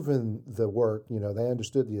have proven the work, they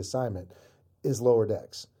understood the assignment, is Lower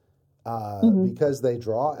Decks. Because they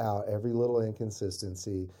draw out every little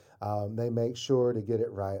inconsistency. They make sure to get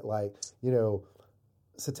it right. Like,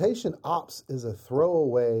 Cetacean Ops is a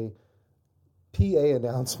throwaway PA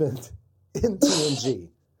announcement in TNG.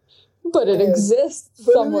 But it exists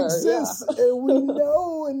somewhere. It exists, and we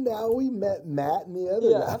know, and now we met Matt and the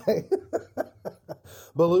other guy.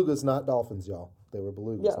 Belugas, not dolphins, y'all. They were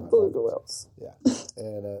belugas. Yeah, beluga whales. Yeah,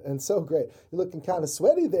 and so great. You're looking kind of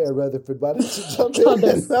sweaty there, Rutherford. Why don't you jump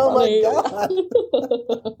in? Oh my God!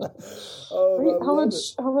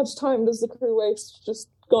 How much time does the crew waste just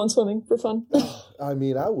going swimming for fun. I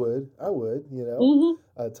mean, I would, you know,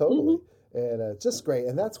 totally. And just great.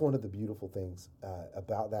 And that's one of the beautiful things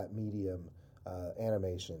about that medium,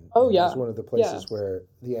 animation. Oh, and yeah. It's one of the places where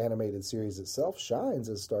the animated series itself shines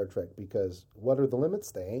as Star Trek, because what are the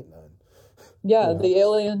limits? They ain't none. Yeah, You know? the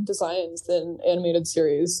alien designs in animated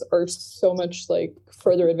series are so much like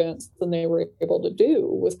further advanced than they were able to do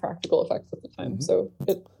with practical effects at the time. So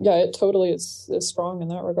it totally is strong in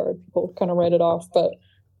that regard. People kind of write it off, but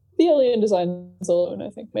the alien designs alone, I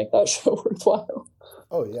think, make that show worthwhile.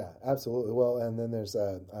 Oh yeah, absolutely. Well, and then there's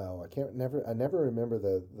I never remember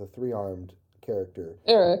the 3-armed character.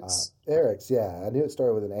 Eric's. Eric's, yeah. I knew it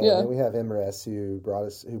started with an A. Yeah. And then we have Imres who brought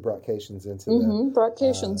Cations into the brought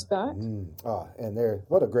Cations back. And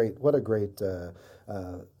what a great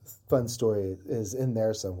fun story is in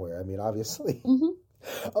there somewhere. I mean, obviously.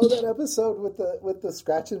 Oh, that episode with the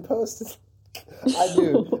scratching post. I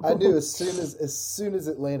knew as soon as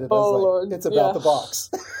it landed, I was like, Lord. It's about the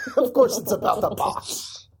box. Of course it's about the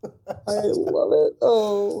box. I love it.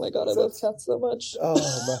 Oh my God, I love cats so much.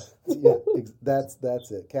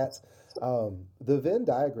 That's it. Cats. The Venn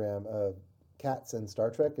diagram of cats in Star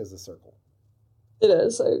Trek is a circle. It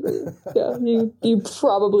is, I agree. Yeah, you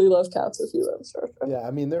probably love cats if you love Star Trek. Yeah,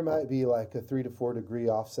 I mean, there might be like a 3 to 4 degree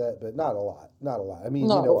offset, but not a lot. I mean,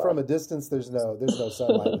 from a distance, there's no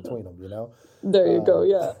sunlight between them. You know. There you go.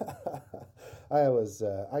 Yeah.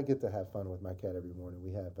 I get to have fun with my cat every morning.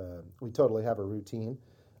 We totally have a routine,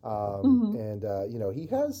 and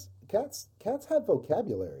cats have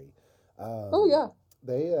vocabulary. Oh yeah.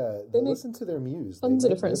 They listen to their muse. Tons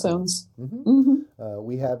of different sounds.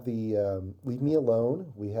 We have the leave me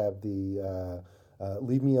alone. We have the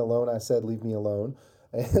leave me alone. I said leave me alone.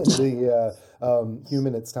 And the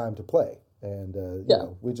human, it's time to play. And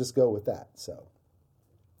we just go with that. So.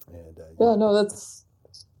 And no, that's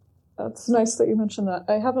nice that you mentioned that.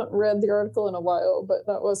 I haven't read the article in a while, but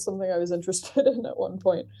that was something I was interested in at one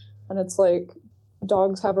point. And it's like,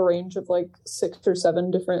 dogs have a range of like 6 or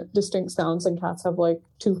 7 different distinct sounds, and cats have like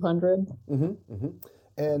 200.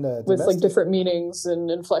 And with like different meanings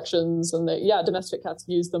and inflections, and domestic cats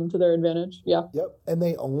use them to their advantage. Yeah. Yep. And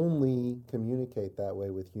they only communicate that way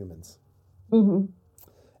with humans.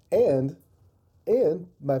 And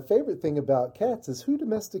my favorite thing about cats is who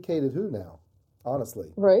domesticated who now.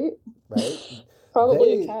 Honestly. Right.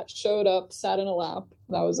 Probably a cat showed up, sat in a lap.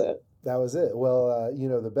 That was it. Well,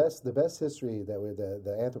 the best history that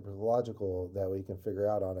the anthropological that we can figure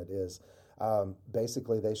out on it is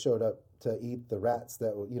basically they showed up to eat the rats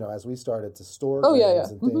that, as we started to store grains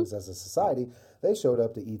and things as a society, they showed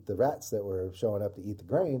up to eat the rats that were showing up to eat the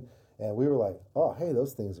grain. And we were like, oh, hey,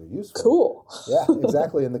 those things are useful. Cool. Yeah,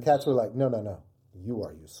 exactly. And the cats were like, no, you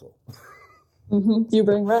are useful. You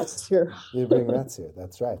bring rats here.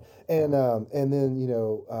 That's right. And then,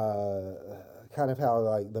 kind of how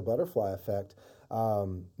like the butterfly effect,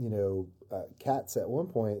 cats at one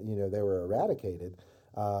point, they were eradicated,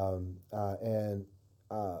 and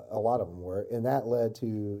a lot of them were, and that led to,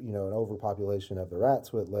 an overpopulation of the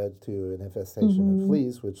rats, which led to an infestation of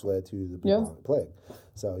fleas, which led to the bubonic plague.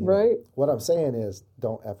 So, what I'm saying is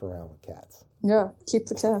don't F around with cats. Yeah, keep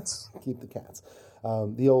the cats. Keep the cats.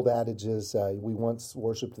 The old adage is we once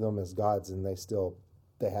worshipped them as gods, and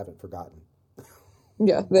they haven't forgotten.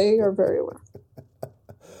 Yeah, they are very aware.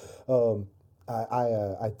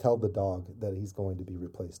 I tell the dog that he's going to be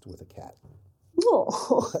replaced with a cat.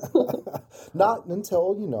 Oh. Not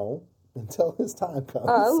until his time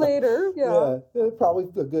comes. Later, yeah. Probably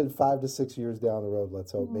a good 5 to 6 years down the road,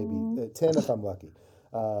 let's hope. Maybe 10 if I'm lucky.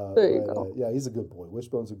 There you go. Yeah, he's a good boy.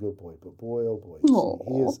 Wishbone's a good boy, but boy, oh boy.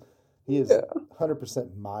 He is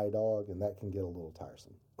 100% my dog, and that can get a little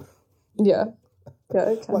tiresome. Yeah. Yeah,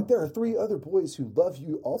 it can. Like, there are 3 other boys who love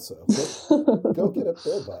you also. Go get up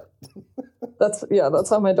their butt. That's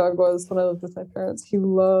how my dog was when I lived with my parents. He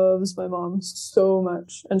loves my mom so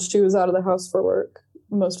much, and she was out of the house for work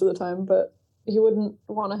most of the time, but he wouldn't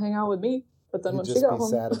want to hang out with me. But then when she got home,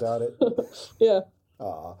 sad about it. Yeah.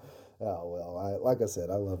 Oh well, like I said,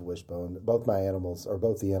 I love Wishbone. Both the animals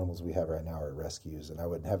we have right now are rescues, and I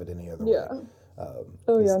wouldn't have it any other way.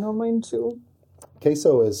 No, mine too.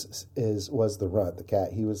 Queso was the runt, the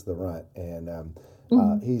cat. He was the runt, and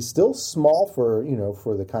he's still small for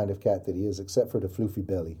the kind of cat that he is, except for the floofy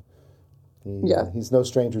belly. He's no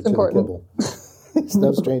stranger to the kibble. He's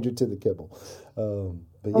no stranger to the kibble.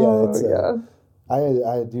 But yeah,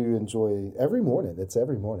 I do enjoy every morning. It's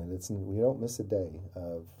every morning. We don't miss a day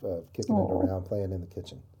of kicking it around, playing in the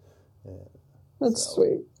kitchen. That's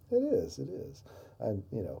sweet. It is, and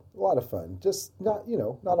a lot of fun. Just not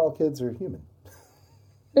all kids are human.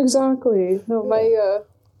 Exactly. No,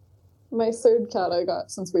 my third cat I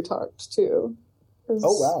got since we talked too.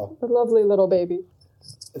 Oh, wow. A lovely little baby.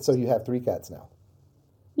 So you have 3 cats now?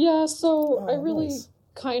 Yeah, so I really nice.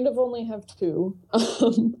 kind of only have 2.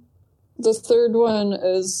 The third one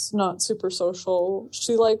is not super social.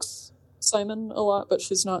 She likes Simon a lot, but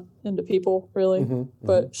she's not into people really.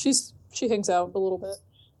 But she hangs out a little bit.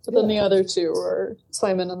 But then the other 2 are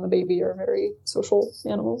Simon and the baby are very social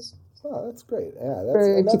animals. Oh, that's great. Yeah, that's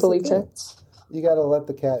very people-y cats. You got to let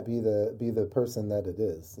the cat be the person that it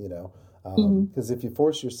is, you know. Because if you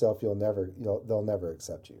force yourself, they'll never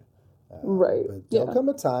accept you. Right. But there'll come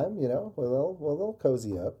a time, you know, where they'll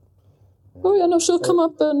cozy up. Oh yeah, no, she'll come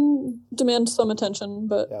up and demand some attention,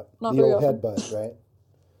 but not very often. The old headbutt, right?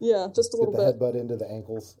 Yeah, just a little bit. Get the headbutt into the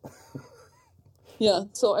ankles. Yeah,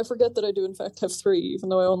 so I forget that I do in fact have 3, even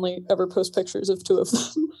though I only ever post pictures of 2 of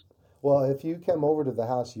them. Well, if you came over to the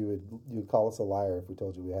house, you would call us a liar if we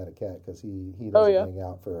told you we had a cat, because he doesn't hang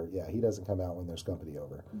out he doesn't come out when there's company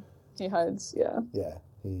over. He hides, yeah. Yeah,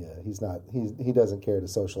 he doesn't care to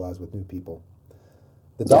socialize with new people.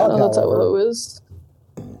 The dog, that's how it is.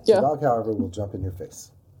 The dog, however, will jump in your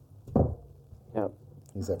face. Yeah,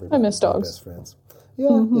 he's everybody's I miss dogs. Best friends.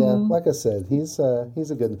 Yeah, yeah. Like I said, he's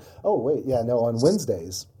a good. Oh wait, yeah, no. On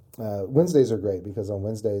Wednesdays, Wednesdays are great because on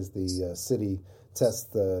Wednesdays the city tests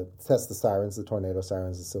the sirens, the tornado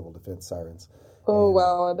sirens, the civil defense sirens. Oh, and,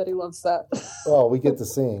 wow, I bet he loves that. Oh, we get to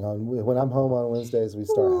sing. When I'm home on Wednesdays, we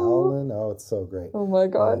start howling. Oh, it's so great. Oh, my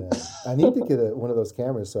God. And, I need to get one of those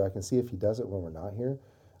cameras so I can see if he does it when we're not here.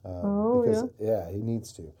 Because he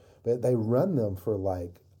needs to. But they run them for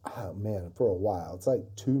for a while. It's like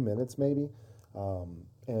 2 minutes maybe.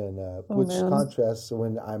 Which contrasts to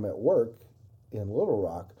when I'm at work in Little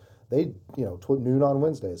Rock. They, noon on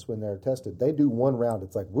Wednesdays when they're tested, they do 1 round.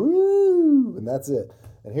 It's like, woo, and that's it.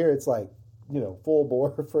 And here it's like, full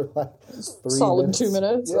bore for like 3 solid minutes. 2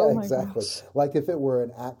 minutes. Yeah, oh my exactly. Gosh. Like if it were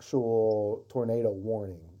an actual tornado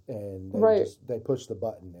warning and they push the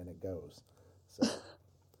button and it goes. So,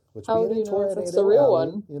 which how do you know if it's the real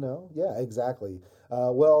one? Yeah, exactly.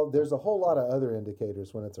 Well, there's a whole lot of other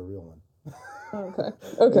indicators when it's a real one.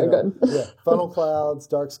 Okay, good. Yeah, funnel clouds,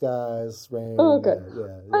 dark skies, rain. Oh, okay.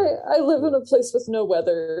 Yeah. I live in a place with no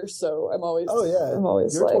weather, so I'm always. Oh yeah. I'm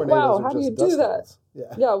always Your like, wow, are how do you just do that? storms.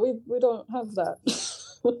 Yeah. Yeah, we don't have that.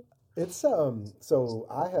 It's so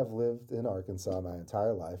I have lived in Arkansas my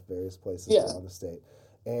entire life, various places around the state,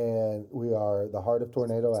 and we are the heart of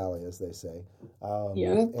Tornado Alley, as they say.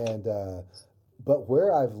 But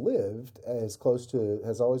where I've lived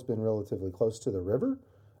has always been relatively close to the river.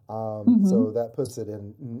 So that puts it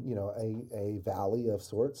in, a valley of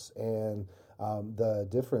sorts, and the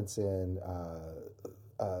difference in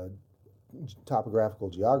topographical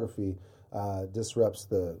geography disrupts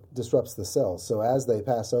the cells. So as they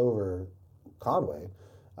pass over Conway,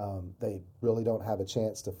 they really don't have a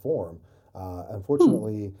chance to form.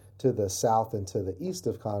 Unfortunately, to the south and to the east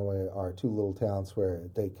of Conway are 2 little towns where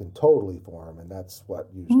they can totally form, and that's what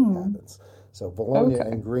usually happens. So Valonia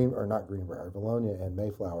and Valonia and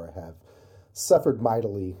Mayflower have suffered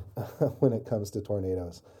mightily when it comes to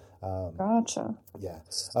tornadoes. Gotcha. Yeah,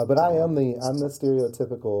 but I'm the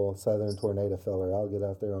stereotypical southern tornado feller. I'll get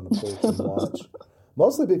out there on the porch and watch.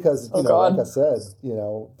 Mostly because like I said,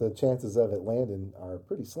 the chances of it landing are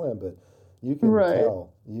pretty slim, but you can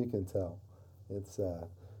tell. You can tell. It's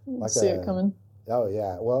see it coming. Oh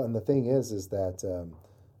yeah. Well, and the thing is that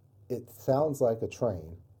it sounds like a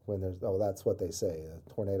train when there's. Oh, that's what they say. A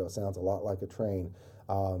tornado sounds a lot like a train,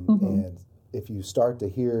 and if you start to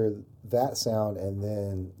hear that sound and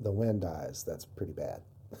then the wind dies, that's pretty bad.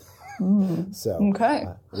 So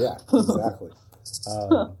yeah, exactly.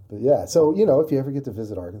 But yeah, so if you ever get to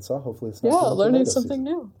visit Arkansas, hopefully it's not learning something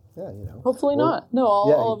new. Yeah, Hopefully not. No,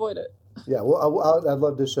 I'll avoid it. Yeah, well, I'd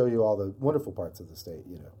love to show you all the wonderful parts of the state.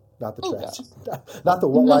 Not the trash, not the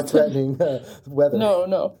life-threatening weather.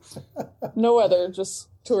 No weather, just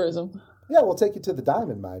tourism. Yeah, we'll take you to the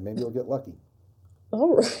diamond mine. Maybe you'll get lucky.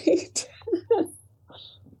 All right.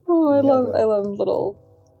 I love little.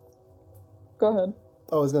 Go ahead.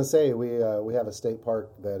 I was going to say we have a state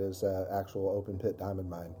park that is actual open pit diamond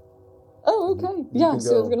mine. Oh, okay. I was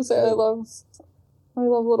going to say I love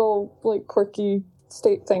little quirky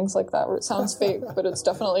state things like that where it sounds fake, but it's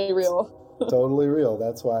definitely real. Totally real.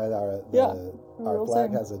 That's why our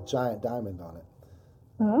flag has a giant diamond on it.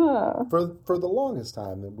 Ah. For the longest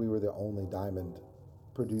time, we were the only diamond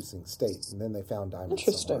producing state, and then they found diamonds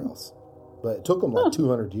somewhere else. But it took them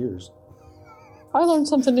 200 years. I learn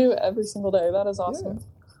something new every single day. That is awesome. Yeah.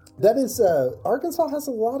 That is, Arkansas has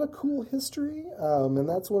a lot of cool history, and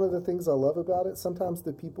that's one of the things I love about it. Sometimes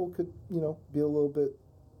the people could, be a little bit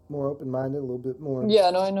more open-minded, a little bit more.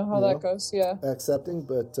 Yeah, no, I know how that goes. Yeah, accepting.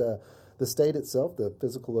 But the state itself, the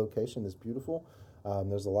physical location, is beautiful.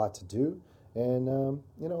 There's a lot to do, and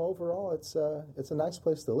overall, it's a nice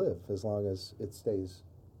place to live as long as it stays,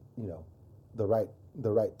 the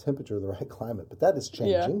right temperature, the right climate. But that is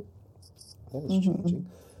changing. Yeah. That is changing.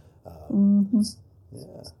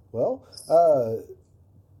 Yeah. Well,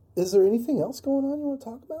 is there anything else going on you want to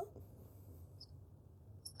talk about?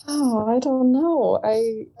 Oh, I don't know.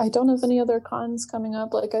 I don't have any other cons coming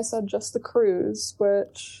up. Like I said, just the cruise,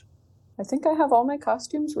 which I think I have all my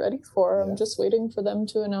costumes ready for. Yeah. I'm just waiting for them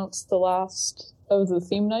to announce the last of the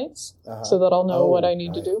theme nights so that I'll know what I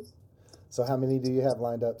need to do. So how many do you have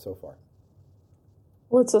lined up so far?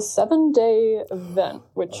 Well, it's a 7-day event,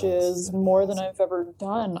 which is more than I've ever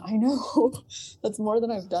done. I know. That's more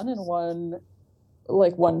than I've done in one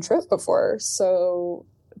trip before. So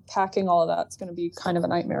packing all of that's going to be kind of a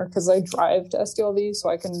nightmare because I drive to SDLV, so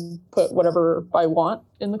I can put whatever I want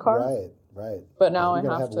in the car. Right. But now I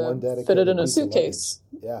have to fit it in a suitcase.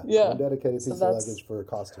 Yeah. One dedicated piece of luggage for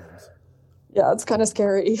costumes. Yeah, it's kind of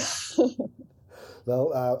scary.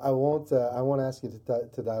 No, I won't ask you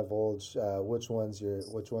to divulge which ones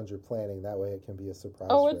you're planning. That way, it can be a surprise.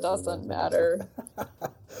 Oh, it doesn't matter.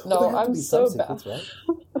 No, I'm so bad. Secrets, right?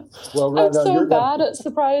 Well, right I'm now, so bad at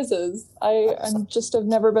surprises. I'm just have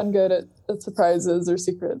never been good at surprises or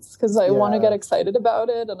secrets because I want to get excited about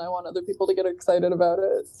it and I want other people to get excited about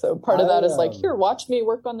it. So part of that is like, here, watch me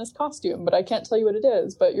work on this costume, but I can't tell you what it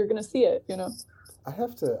is, but you're going to see it, I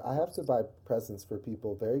have to buy presents for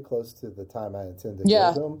people very close to the time I intend to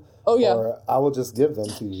give them. Oh yeah. Or I will just give them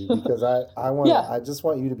to you because I just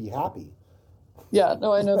want you to be happy. Yeah,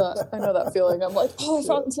 no, I know that. I know that feeling. I'm like, I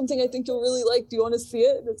found something I think you'll really like. Do you want to see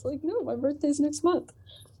it? And it's like, no, my birthday's next month.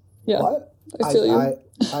 Yeah. What? I feel you.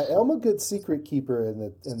 I am a good secret keeper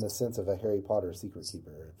in the sense of a Harry Potter secret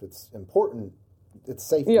keeper. If it's important, it's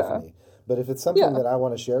safe for me. But if it's something that I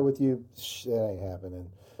want to share with you, it ain't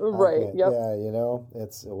happening. Right. Yep. Yeah,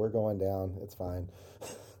 we're going down. It's fine.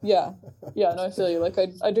 Yeah. No, I feel you. Like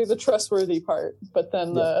I do the trustworthy part, but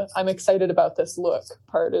then the I'm excited about this look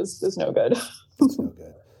part is no good. It's no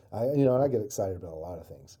good. I get excited about a lot of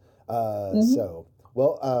things. So,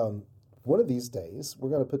 one of these days we're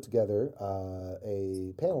going to put together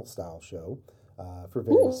a panel style show for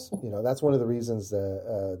various. That's one of the reasons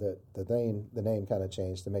that the name kind of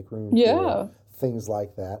changed to make room for things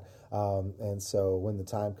like that. And so when the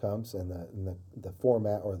time comes and the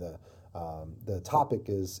format or the topic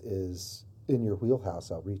is in your wheelhouse,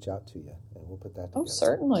 I'll reach out to you and we'll put that together. Oh,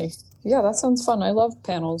 certainly. Yeah, that sounds fun. I love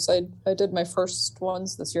panels. I did my first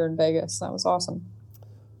ones this year in Vegas. That was awesome.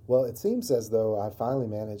 Well, it seems as though I finally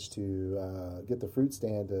managed to get the fruit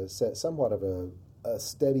stand to set somewhat of a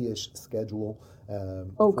steady-ish schedule.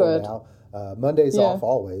 Good. Now. Monday's off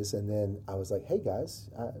always, and then I was like, "Hey guys,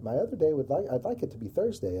 my other day I'd like it to be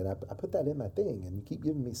Thursday," and I put that in my thing, and you keep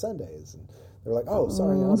giving me Sundays, and they were like, "Oh,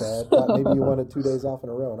 sorry, my bad. Thought maybe you wanted 2 days off in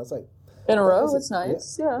a row," and I was like, "In a row, it's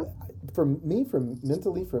nice, yeah."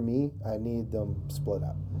 Mentally, for me, I need them split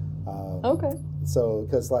up. Okay. So,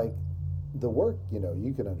 because like the work,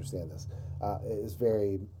 you can understand this, is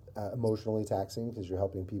very emotionally taxing because you're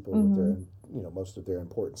helping people with their, most of their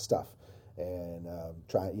important stuff. And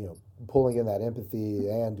pulling in that empathy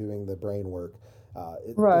and doing the brain work,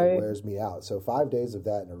 it wears me out. So 5 days of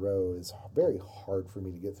that in a row is very hard for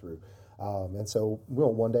me to get through. And so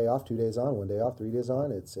 1 day off, 2 days on, 1 day off, 3 days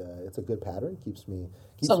on. It's a good pattern. Keeps me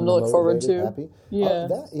something to look forward to. Happy. Yeah,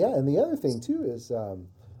 and the other thing too is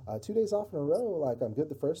 2 days off in a row. Like I'm good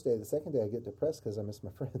the first day. The second day I get depressed because I miss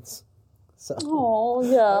my friends. So. Oh,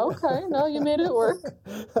 yeah, okay. No, you made it work.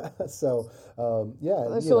 So,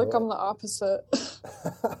 I feel like I'm the opposite.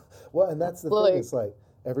 Well, and that's the thing. It's like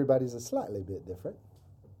everybody's a slightly bit different.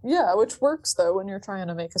 Yeah, which works, though, when you're trying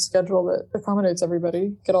to make a schedule that accommodates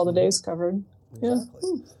everybody, get all the days covered.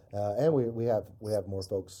 Exactly. Yeah. And we have more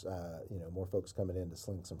folks, more folks coming in to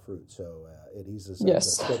sling some fruit. So it eases up the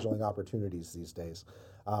scheduling opportunities these days.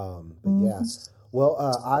 Well,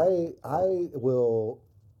 I will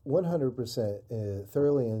 100%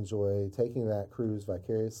 thoroughly enjoy taking that cruise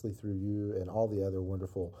vicariously through you and all the other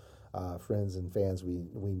wonderful friends and fans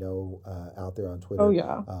we know out there on Twitter. Oh,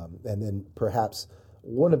 yeah. And then perhaps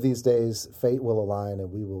one of these days fate will align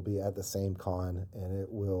and we will be at the same con and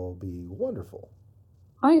it will be wonderful.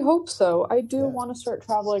 I hope so. I do want to start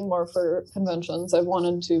traveling more for conventions. I've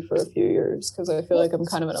wanted to for a few years because I feel like I'm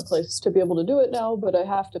kind of in a place to be able to do it now, but I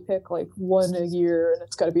have to pick like one a year and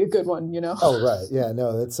it's got to be a good one, Oh, right. Yeah,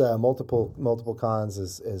 no, it's multiple cons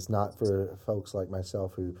is not for folks like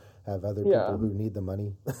myself who have other people who need the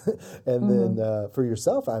money. And then for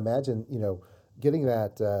yourself, I imagine, getting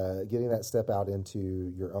that step out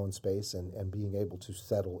into your own space and being able to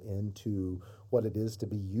settle into what it is to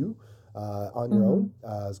be you on your own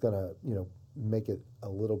is going to make it a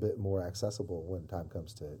little bit more accessible when time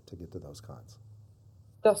comes to get to those cons.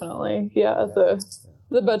 Definitely, yeah.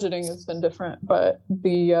 The budgeting has been different, but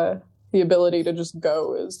the ability to just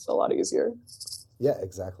go is a lot easier. Yeah,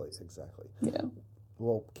 exactly. Yeah.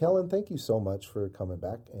 Well, Kellen, thank you so much for coming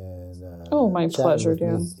back and my pleasure,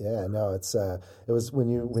 Dan. Yeah, no, it was when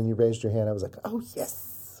you raised your hand, I was like, oh yes.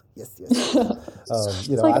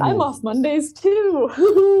 I'm off Mondays too.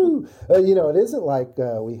 It isn't like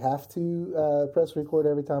we have to press record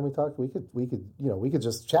every time we talk. We could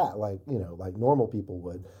just chat like normal people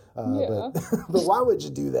would. But why would you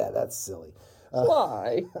do that? That's silly.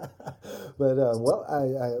 Why? But I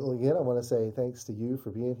want to say thanks to you for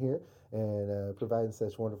being here and providing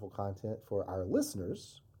such wonderful content for our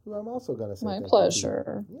listeners, who I'm also going to say my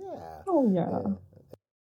pleasure. Yeah. Oh yeah.